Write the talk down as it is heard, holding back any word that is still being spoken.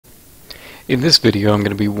In this video, I'm going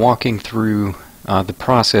to be walking through the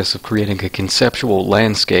process of creating a conceptual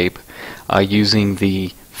landscape using the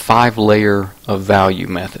 5-layer of value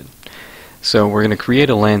method. So we're going to create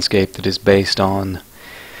a landscape that is based on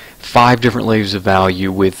 5 different layers of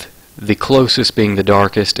value, with the closest being the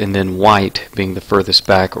darkest and then white being the furthest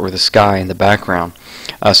back, or the sky in the background.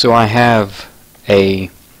 So I have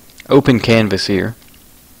a open canvas here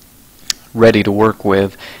ready to work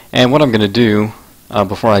with, and what I'm going to do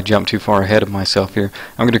before I jump too far ahead of myself here,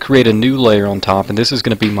 I'm going to create a new layer on top, and this is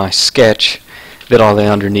going to be my sketch that I'll lay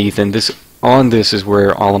underneath, and this is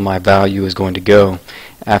where all of my value is going to go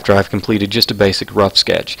after I've completed just a basic rough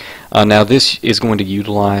sketch. Now this is going to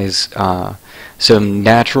utilize some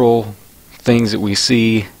natural things that we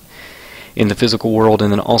see in the physical world, and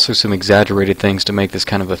then also some exaggerated things to make this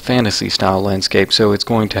kind of a fantasy style landscape. So it's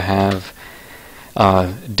going to have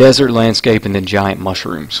desert landscape and then giant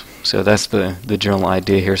mushrooms. So that's the general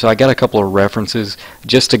idea here. So I got a couple of references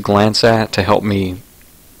just to glance at to help me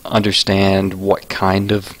understand what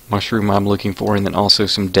kind of mushroom I'm looking for, and then also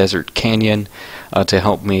some desert canyon to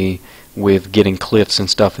help me with getting cliffs and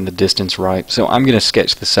stuff in the distance right. So I'm going to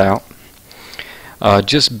sketch this out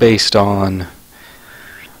just based on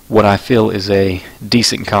what I feel is a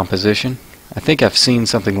decent composition. I think I've seen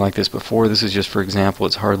something like this before. This is just for example.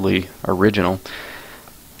 It's hardly original,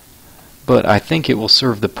 but I think it will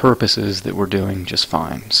serve the purposes that we're doing just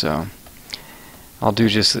fine. So I'll do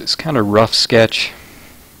just this kind of rough sketch.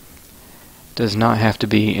 Does not have to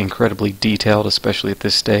be incredibly detailed, especially at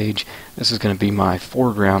this stage. This is going to be my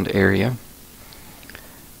foreground area,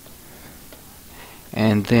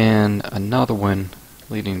 and then another one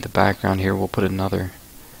leading the background here. We'll put another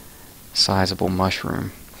sizable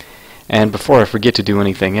mushroom. And before I forget to do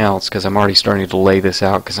anything else, because I'm already starting to lay this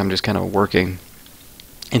out because I'm just kind of working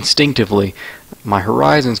instinctively, my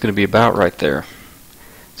horizon is going to be about right there.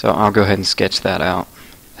 So I'll go ahead and sketch that out,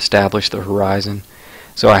 establish the horizon,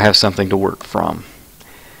 so I have something to work from.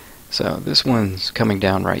 So this one's coming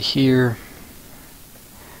down right here.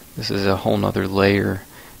 This is a whole nother layer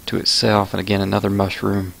to itself, and again another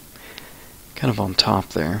mushroom kind of on top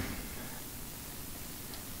there.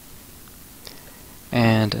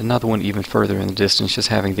 And another one even further in the distance, just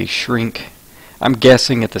having these shrink. I'm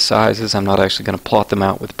guessing at the sizes. I'm not actually going to plot them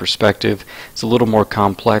out with perspective. It's a little more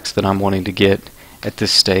complex than I'm wanting to get at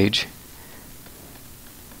this stage,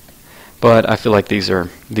 but I feel like these are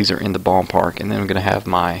in the ballpark. And then I'm going to have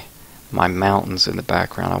my mountains in the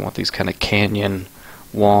background. I want these kind of canyon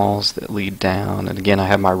walls that lead down, and again I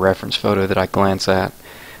have my reference photo that I glance at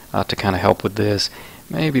to kind of help with this.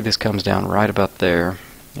 Maybe this comes down right about there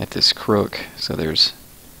at this crook, so there's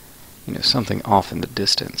something off in the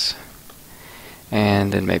distance,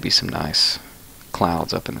 and then maybe some nice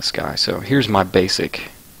clouds up in the sky. So here's my basic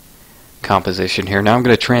composition here. Now I'm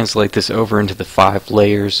going to translate this over into the 5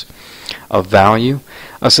 layers of value.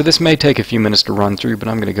 So this may take a few minutes to run through, but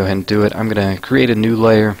I'm going to go ahead and do it. I'm going to create a new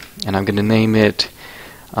layer, and I'm going to name it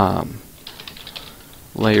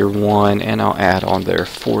layer 1, and I'll add on there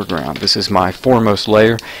foreground. This is my foremost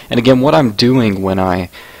layer, and again what I'm doing when I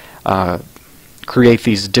create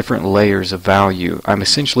these different layers of value, I'm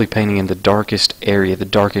essentially painting in the darkest area, the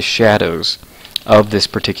darkest shadows of this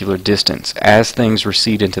particular distance. As things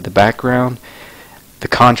recede into the background, the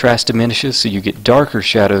contrast diminishes, so you get darker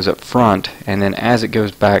shadows up front, and then as it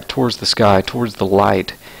goes back towards the sky, towards the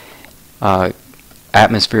light,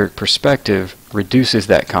 atmospheric perspective reduces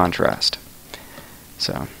that contrast.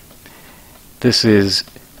 So this is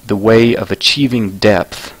the way of achieving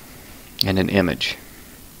depth in an image.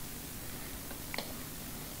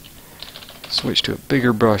 Switch to a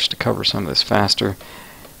bigger brush to cover some of this faster.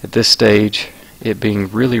 At this stage, it being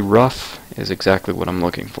really rough is exactly what I'm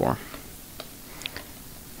looking for.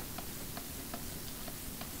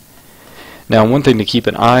 Now one thing to keep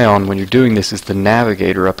an eye on when you're doing this is the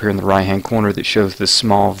navigator up here in the right hand corner that shows this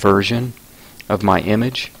small version of my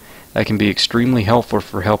image. That can be extremely helpful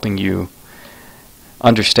for helping you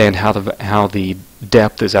understand how the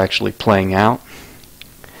depth is actually playing out.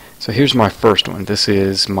 So here's my first one. This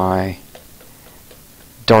is my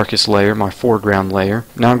darkest layer, my foreground layer.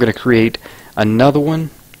 Now I'm going to create another one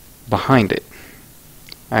behind it.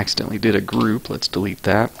 I accidentally did a group. Let's delete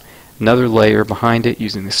that. Another layer behind it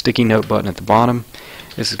using the sticky note button at the bottom.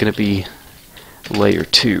 This is going to be layer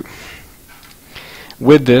 2.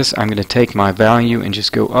 With this, I'm going to take my value and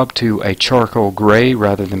just go up to a charcoal gray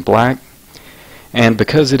rather than black. And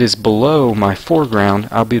because it is below my foreground,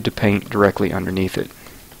 I'll be able to paint directly underneath it.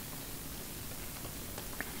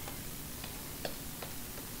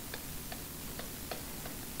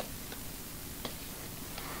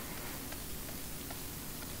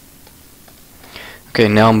 Okay,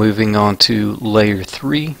 now moving on to layer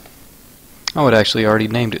 3. Oh, it actually already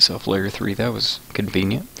named itself layer 3. That was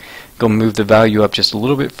convenient. Go move the value up just a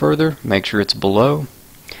little bit further, make sure it's below,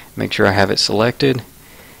 make sure I have it selected,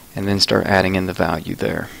 and then start adding in the value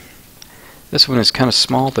there. This one is kind of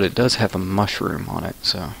small, but it does have a mushroom on it,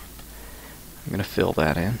 so I'm going to fill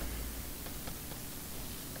that in.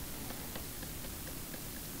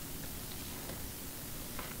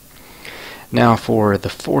 Now for the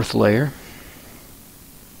 4th layer,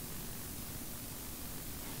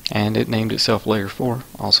 and it named itself layer 4,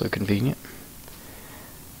 also convenient.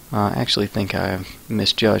 I actually think I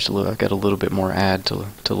misjudged a little. I've got a little bit more add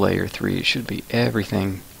to layer 3. It should be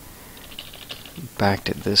everything back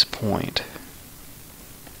at this point.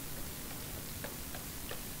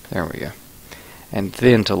 There we go. And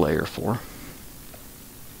then to layer 4.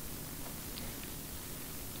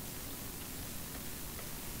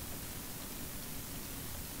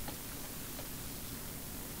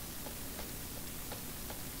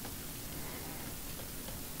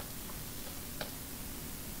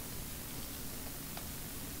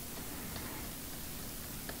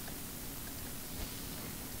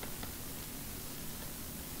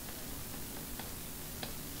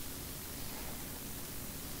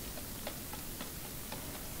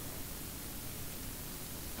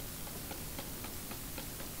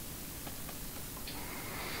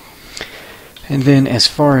 And then as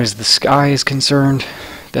far as the sky is concerned,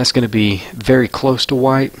 that's going to be very close to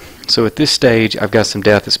white. So at this stage I've got some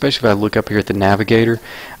depth, especially if I look up here at the navigator.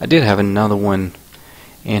 I did have another one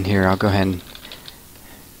in here. I'll go ahead and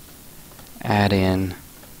add in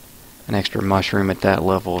an extra mushroom at that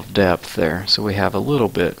level of depth there. So we have a little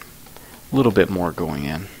bit more going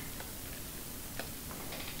in.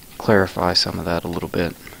 Clarify some of that a little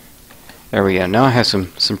bit. There we go. Now I have some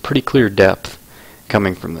pretty clear depth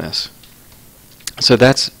coming from this. So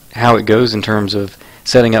that's how it goes in terms of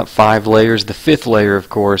setting up 5 layers. The 5th layer, of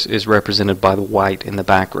course, is represented by the white in the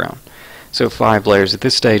background. So 5 layers. At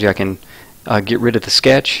this stage I can get rid of the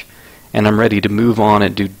sketch, and I'm ready to move on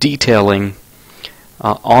and do detailing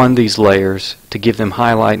on these layers to give them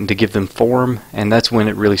highlight and to give them form, and that's when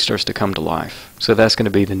it really starts to come to life. So that's going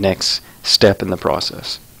to be the next step in the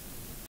process.